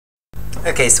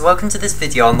Okay, so welcome to this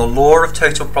video on the law of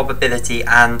total probability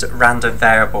and random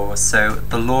variables. So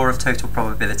the law of total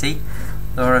probability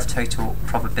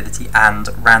and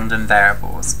random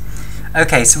variables.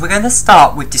 Okay, so we're going to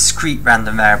start with discrete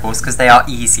random variables because they are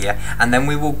easier, and then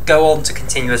we will go on to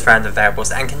continuous random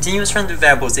variables. And continuous random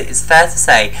variables, it is fair to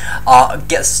say,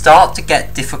 start to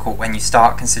get difficult when you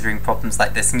start considering problems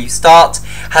like this, and you start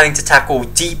having to tackle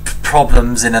deep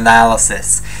problems in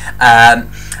analysis.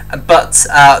 But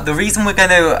the reason we're going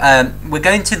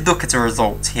to look at a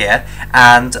result here,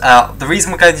 and the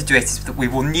reason we're going to do it is that we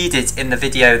will need it in the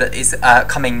video that is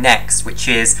coming next, which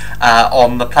is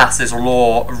on Laplace's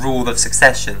rule of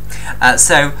succession.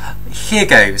 So here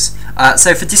goes.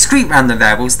 So for discrete random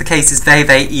variables, the case is very,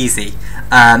 very easy.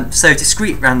 So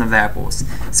discrete random variables.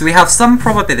 So we have some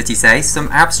probability, say, some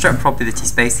abstract probability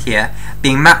space here,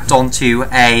 being mapped onto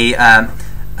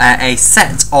a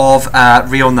set of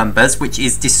real numbers which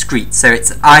is discrete. So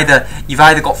it's you've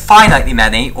either got finitely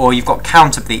many or you've got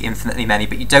countably infinitely many,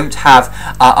 but you don't have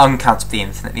uncountably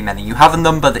infinitely many. You have a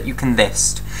number that you can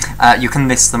list. You can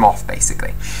list them off,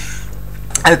 basically.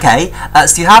 Okay,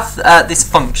 so you have this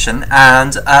function,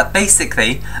 and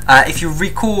basically, if you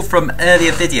recall from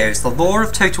earlier videos, the law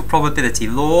of total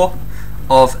probability,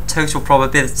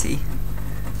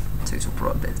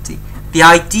 the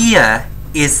idea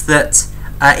is that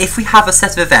if we have a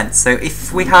set of events, so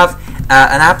if we have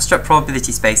an abstract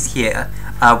probability space here,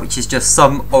 which is just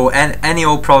some or any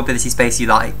old probability space you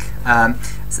like,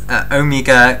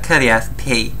 omega curly f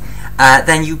p,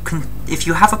 then you can, if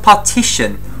you have a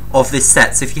partition of this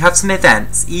set, so if you have some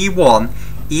events e1,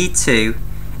 e2,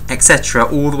 etc.,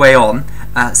 all the way on,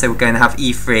 so we're going to have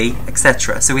e3,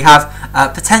 etc. So we have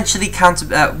potentially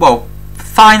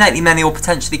finitely many or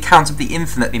potentially countably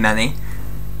infinitely many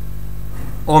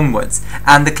onwards,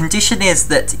 and the condition is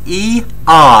that ei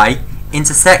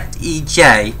intersect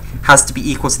ej has to be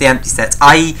equal to the empty set,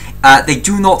 i.e. They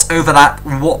do not overlap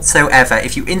whatsoever.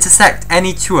 If you intersect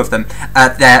any two of them,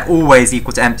 they're always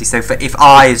equal to empty, so if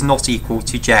I is not equal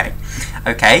to j.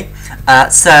 Okay,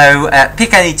 so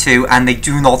pick any two and they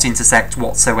do not intersect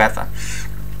whatsoever.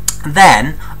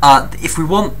 Then, if we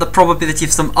want the probability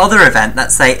of some other event,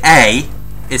 let's say A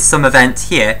is some event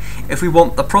here, if we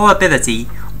want the probability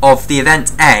of the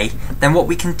event A, then what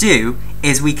we can do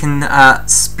is we can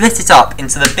split it up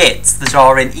into the bits that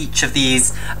are in each of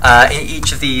these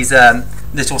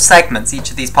little segments, each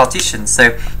of these partitions.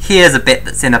 So here's a bit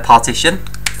that's in a partition.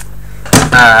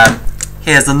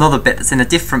 Here's another bit that's in a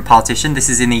different partition. This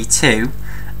is in E2.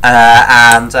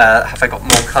 And have I got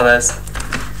more colours?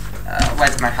 Where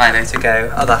did my highlighter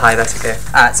go? Other highlighter go?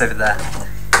 It's over there.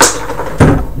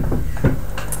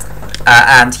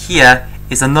 And here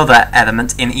is another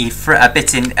element in E3, a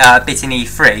bit in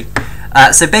E3.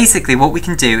 So basically what we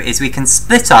can do is we can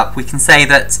split up, we can say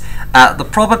that the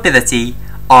probability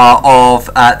of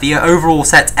the overall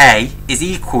set A is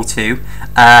equal to,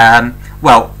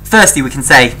 well, firstly we can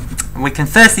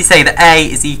firstly say that A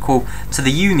is equal to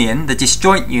the union, the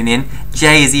disjoint union,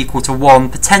 J is equal to 1,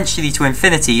 potentially to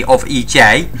infinity of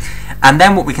EJ, and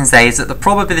then what we can say is that the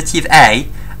probability of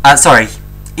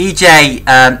EJ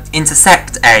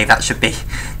intersect A, that should be.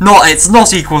 It's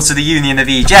not equal to the union of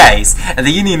EJs, and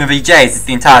the union of EJs is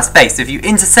the entire space. So if you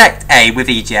intersect A with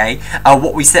EJ,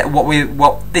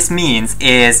 what this means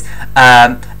is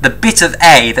the bit of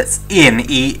A that's in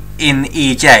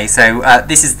EJ. So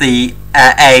this is the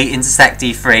A intersect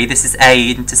E3, this is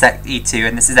A intersect E2,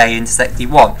 and this is A intersect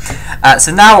E1.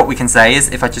 So now what we can say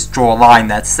is, if I just draw a line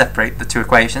there to separate the two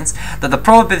equations, that the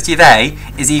probability of A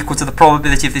is equal to the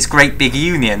probability of this great big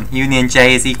union. Union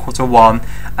J is equal to 1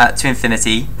 to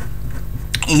infinity,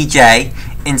 EJ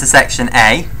intersection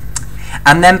A.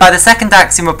 And then by the second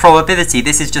axiom of probability,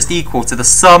 this is just equal to the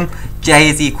sum J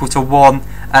is equal to 1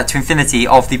 to infinity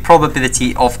of the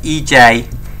probability of EJ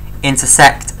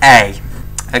intersect A.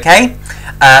 Okay?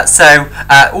 So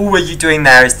all we're doing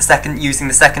there is using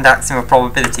the second axiom of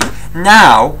probability.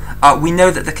 Now we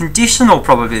know that the conditional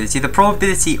probability, the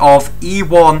probability of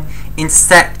E1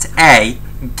 intersect A,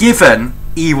 given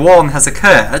E1 has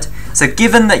occurred, so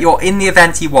given that you're in the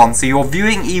event E1, so you're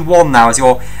viewing E1 now as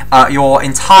your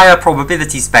entire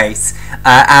probability space,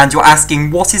 and you're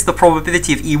asking what is the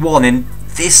probability of E1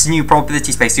 this new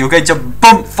probability space. So you're going to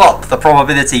bump up the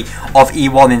probability of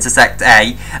E1 intersect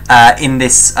A in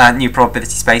this new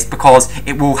probability space, because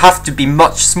it will have to be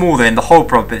much smaller in the whole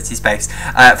probability space.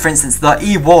 For instance, the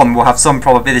E1 will have some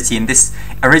probability in this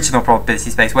original probability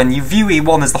space. When you view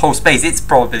E1 as the whole space, its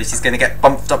probability is going to get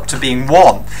bumped up to being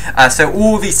 1. So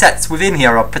all these sets within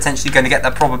here are potentially going to get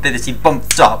their probability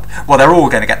bumped up. Well, they're all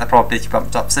going to get their probability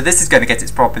bumped up. So this is going to get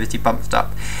its probability bumped up.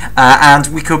 And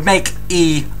we could make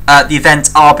the event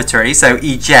arbitrary, so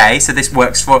EJ, so this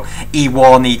works for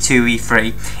E1, E2,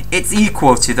 E3. It's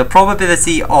equal to the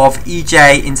probability of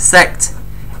EJ intersect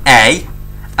A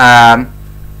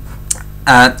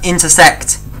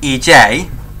intersect EJ,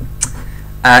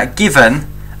 given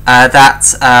that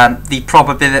the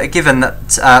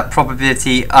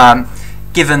probability,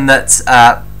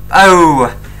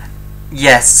 oh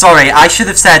yes, sorry, I should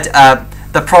have said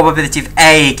the probability of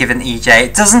A given EJ.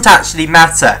 It doesn't actually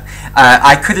matter.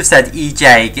 I could have said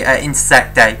EJ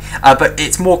intersect A, but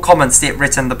it's more common to see it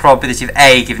written the probability of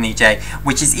A given EJ,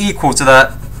 which is equal to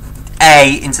the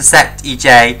A intersect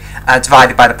EJ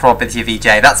divided by the probability of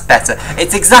EJ. That's better.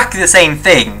 It's exactly the same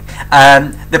thing.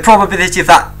 The probability of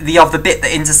the bit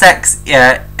that intersects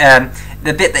the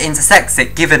bit that intersects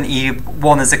it given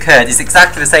E1 has occurred is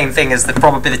exactly the same thing as the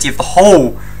probability of the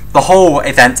whole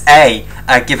event A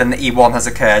given that E1 has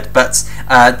occurred, but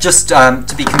just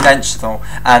to be conventional,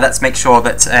 let's make sure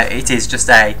that it is just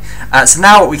A. So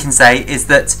now what we can say is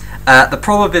that the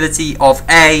probability of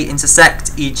A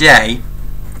intersect EJ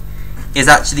is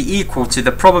actually equal to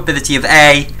the probability of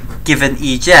A given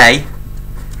EJ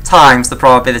times the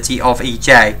probability of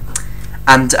EJ.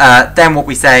 And then what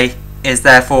we say is,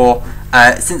 therefore,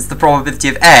 since the probability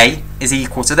of A is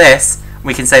equal to this,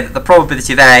 we can say that the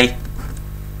probability of A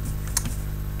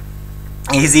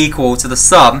is equal to the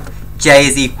sum, J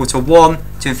is equal to 1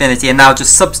 to infinity, and now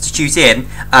just substitute in,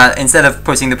 instead of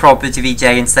putting the probability of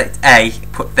EJ intersect A,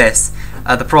 put this,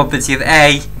 the probability of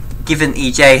A given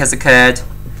EJ has occurred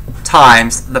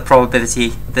times the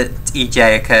probability that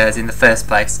EJ occurs in the first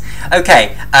place.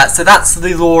 Okay, so that's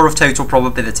the law of total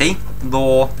probability.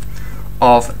 Law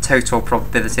of total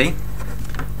probability.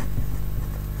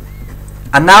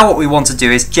 And now what we want to do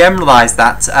is generalize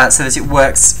that so that it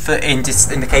works in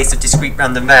the case of discrete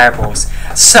random variables.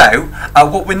 So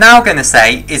what we're now going to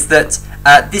say is that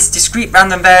this discrete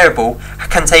random variable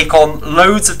can take on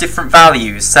loads of different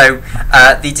values. So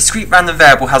the discrete random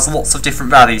variable has lots of different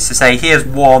values. So say here's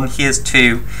 1, here's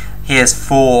 2, here's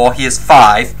 4, here's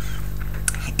 5.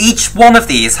 Each one of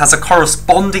these has a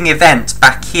corresponding event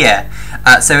back here.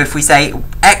 So if we say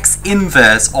x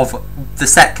inverse of the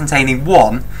set containing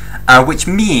 1, which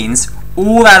means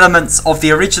all elements of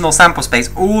the original sample space,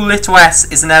 all little s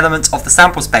is an element of the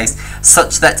sample space,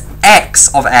 such that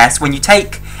x of s, when you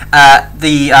take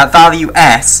the value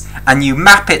s and you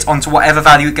map it onto whatever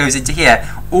value it goes into here,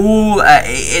 all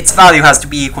its value has to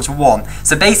be equal to 1.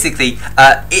 So basically,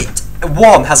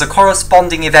 1 has a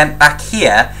corresponding event back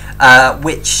here,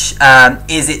 which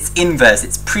is its inverse,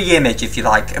 its pre-image, if you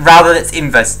like. Rather than its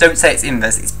inverse, don't say its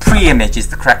inverse, its pre-image is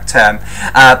the correct term,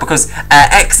 because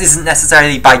x isn't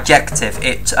necessarily bijective.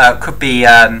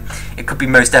 It could be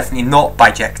most definitely not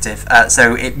bijective,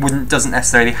 so it doesn't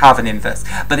necessarily have an inverse.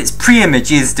 But its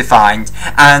pre-image is defined,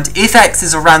 and if x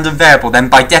is a random variable, then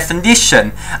by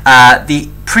definition, the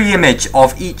pre-image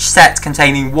of each set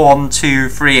containing 1, 2,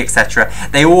 3, etc.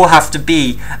 they all have to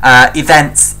be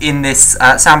events in this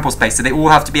sample space, so they all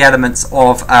have to be elements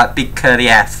of big curly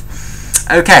F.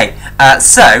 Okay,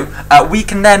 so we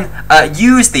can then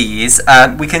use these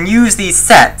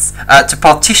sets to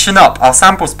partition up our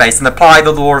sample space and apply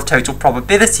the law of total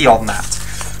probability on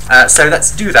that. So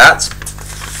let's do that.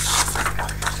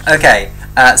 Okay.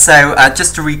 So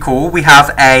just to recall, we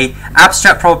have a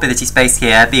abstract probability space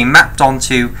here being mapped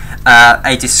onto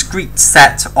a discrete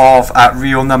set of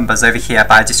real numbers over here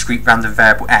by a discrete random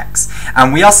variable x,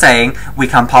 and we are saying we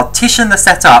can partition the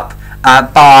set up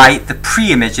by the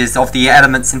pre-images of the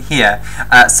elements in here.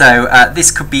 So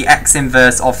this could be x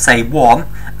inverse of, say, 1,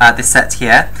 this set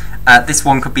here. This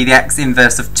one could be the x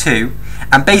inverse of 2.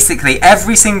 And basically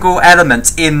every single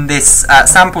element in this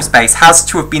sample space has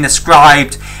to have been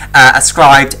ascribed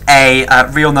a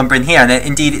real number in here, and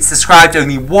indeed it's ascribed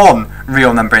only one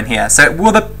real number in here. So it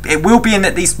will be in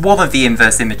at least one of the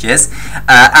inverse images,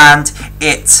 and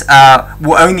it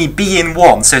will only be in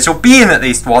one. So it will be in at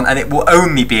least one, and it will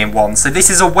only be in one. So this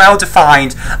is a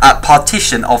well-defined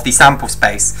partition of the sample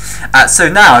space. So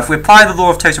now, if we apply the law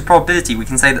of total probability, we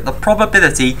can say that the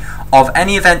probability of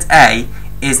any event A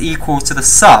is equal to the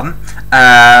sum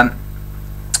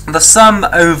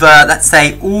over, let's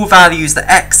say, all values that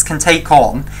x can take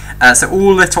on, so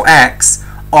all little x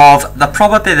of the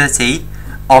probability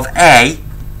of A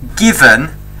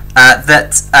given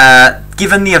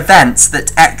given the events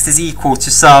that x is equal to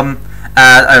some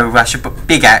I should put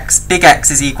big X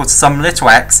is equal to some little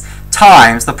x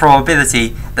times the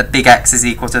probability that big X is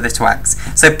equal to little x.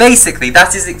 So basically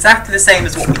that is exactly the same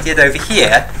as what we did over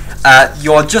here.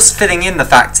 You're just filling in the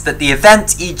fact that the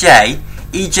event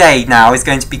EJ now is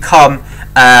going to become,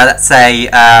 let's say,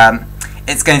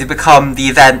 it's going to become the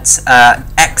event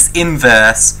x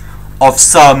inverse of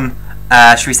some,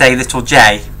 should we say, little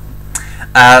j.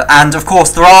 And of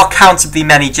course there are countably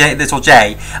many little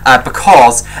j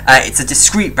because it's a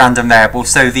discrete random variable,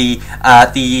 so the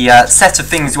set of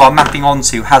things you are mapping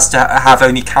onto has to have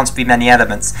only countably many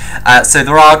elements. So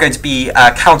there are going to be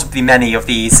countably many of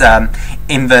these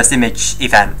inverse image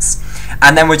events.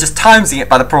 And then we're just timesing it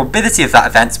by the probability of that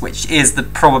event, which is the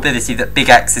probability that big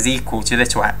X is equal to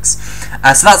little x.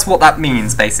 So that's what that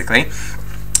means basically.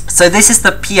 So this is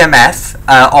the PMF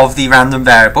of the random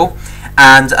variable.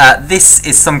 And this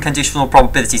is some conditional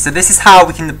probability. So this is how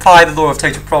we can apply the law of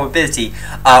total probability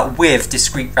with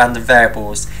discrete random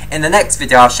variables. In the next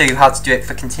video I'll show you how to do it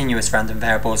for continuous random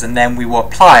variables, and then we will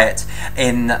apply it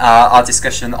in our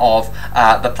discussion of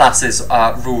Laplace's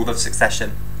rule of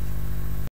succession.